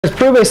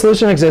Prove a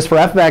solution exists for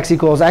f of x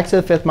equals x to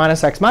the fifth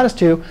minus x minus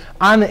 2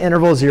 on the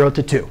interval 0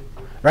 to 2.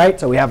 Right?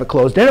 So we have a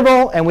closed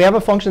interval, and we have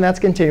a function that's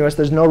continuous.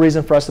 There's no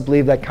reason for us to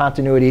believe that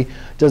continuity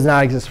does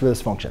not exist for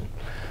this function.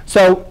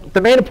 So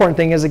the main important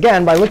thing is,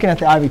 again, by looking at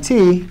the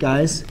IVT,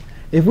 guys,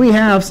 if we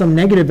have some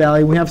negative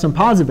value, we have some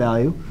positive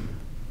value,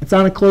 it's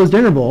on a closed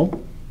interval,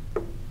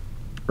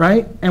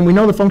 right? And we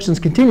know the function is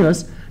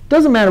continuous.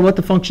 Doesn't matter what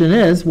the function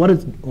is. Well,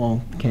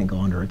 it can't go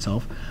under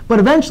itself. But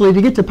eventually,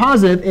 to get to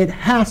positive, it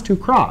has to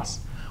cross.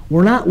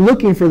 We're not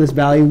looking for this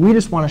value. We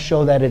just want to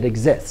show that it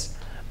exists.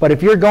 But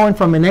if you're going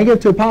from a negative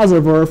to a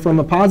positive or from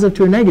a positive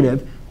to a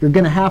negative, you're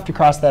going to have to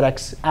cross that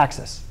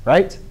x-axis,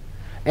 right?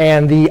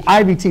 And the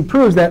IVT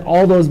proves that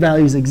all those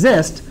values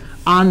exist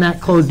on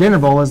that closed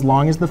interval as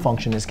long as the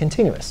function is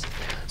continuous.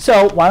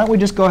 So why don't we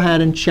just go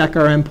ahead and check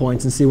our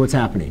endpoints and see what's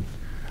happening.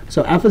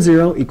 So f of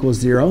 0 equals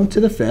 0 to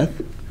the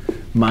fifth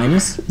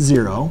minus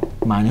 0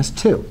 minus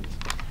 2,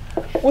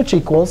 which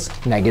equals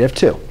negative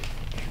 2.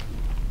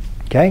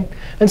 Okay?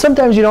 And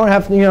sometimes you don't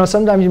have,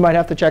 sometimes you might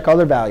have to check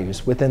other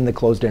values within the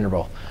closed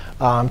interval.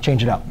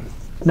 Change it up.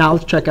 Now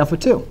let's check f of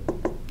 2.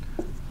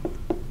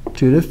 2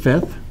 to the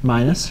fifth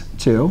minus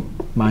 2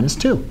 minus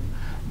 2.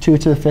 2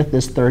 to the fifth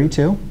is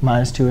 32.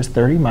 Minus 2 is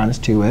 30. Minus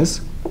 2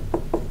 is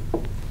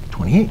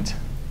 28.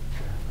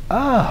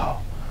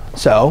 Oh.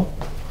 So,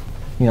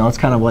 let's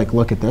kind of like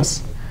look at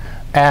this.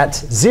 At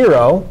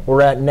 0,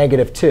 we're at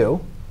negative 2.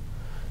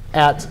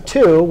 At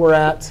 2, we're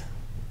at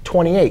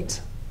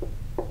 28.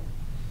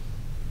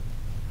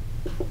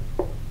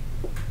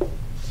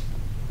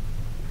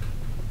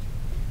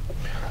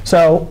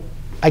 So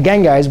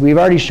again, guys, we've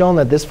already shown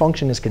that this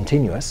function is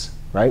continuous,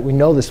 right? We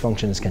know this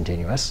function is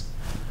continuous.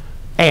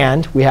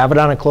 And we have it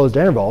on a closed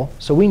interval.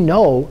 So we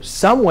know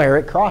somewhere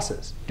it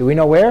crosses. Do we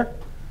know where?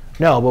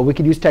 No, but we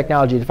could use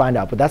technology to find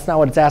out. But that's not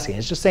what it's asking.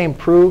 It's just saying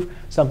prove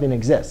something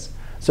exists.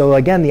 So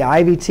again, the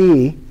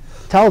IVT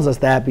tells us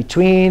that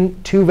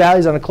between two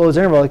values on a closed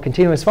interval, a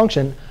continuous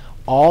function,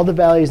 all the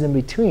values in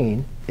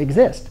between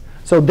exist.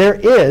 So there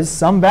is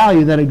some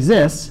value that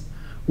exists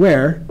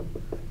where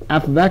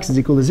f of x is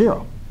equal to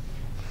 0.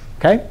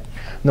 Okay?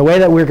 And the way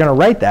that we're going to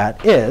write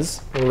that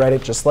is, we'll write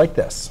it just like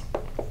this.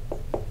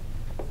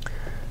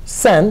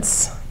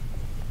 Since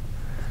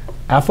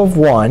f of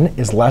 1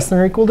 is less than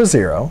or equal to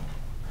 0,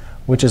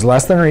 which is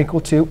less than or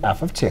equal to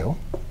f of 2,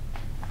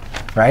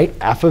 right?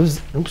 f of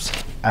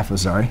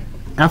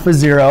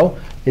 0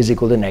 is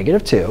equal to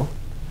negative 2.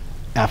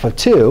 f of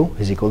 2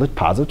 is equal to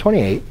positive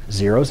 28.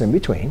 0 is in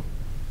between.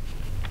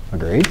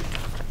 Agreed?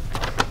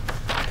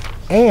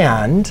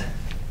 And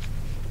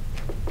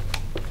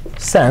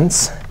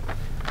since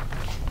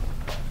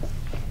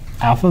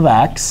f of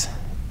x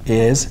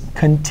is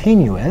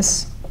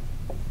continuous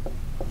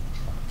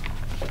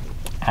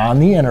on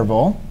the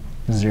interval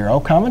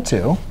 0,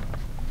 2.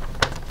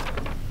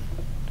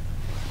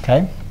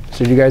 OK?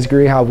 So do you guys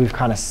agree how we've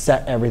kind of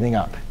set everything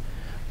up?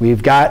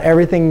 We've got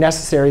everything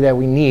necessary that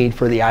we need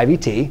for the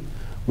IVT.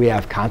 We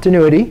have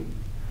continuity,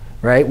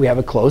 right? We have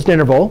a closed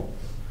interval.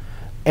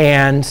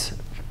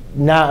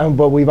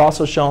 But we've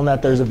also shown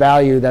that there's a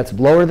value that's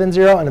lower than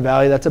 0 and a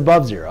value that's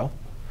above 0.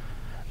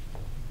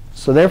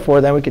 So therefore,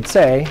 then we could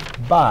say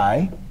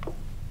by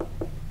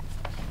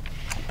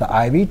the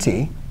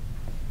IVT,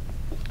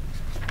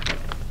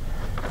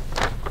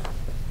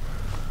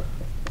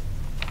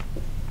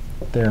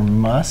 there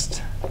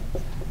must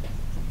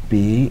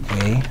be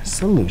a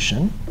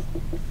solution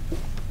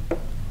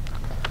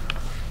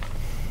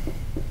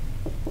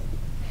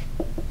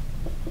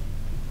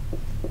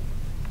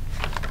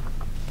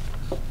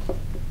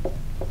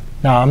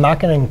Now, I'm not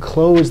going to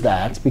enclose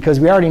that because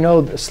we already know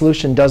the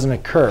solution doesn't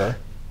occur.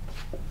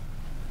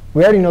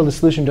 We already know the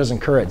solution doesn't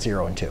occur at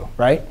 0 and 2,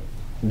 right?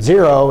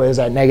 0 is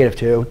at negative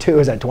 2. 2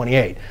 is at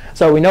 28.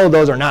 So we know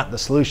those are not the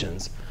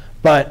solutions.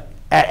 But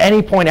at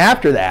any point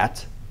after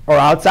that, or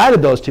outside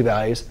of those two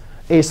values,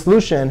 a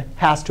solution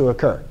has to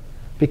occur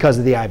because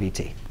of the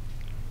IVT.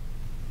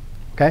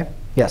 OK?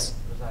 Yes?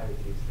 What does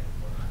IVT stand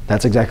for?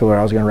 That's exactly what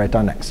I was going to write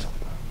down next.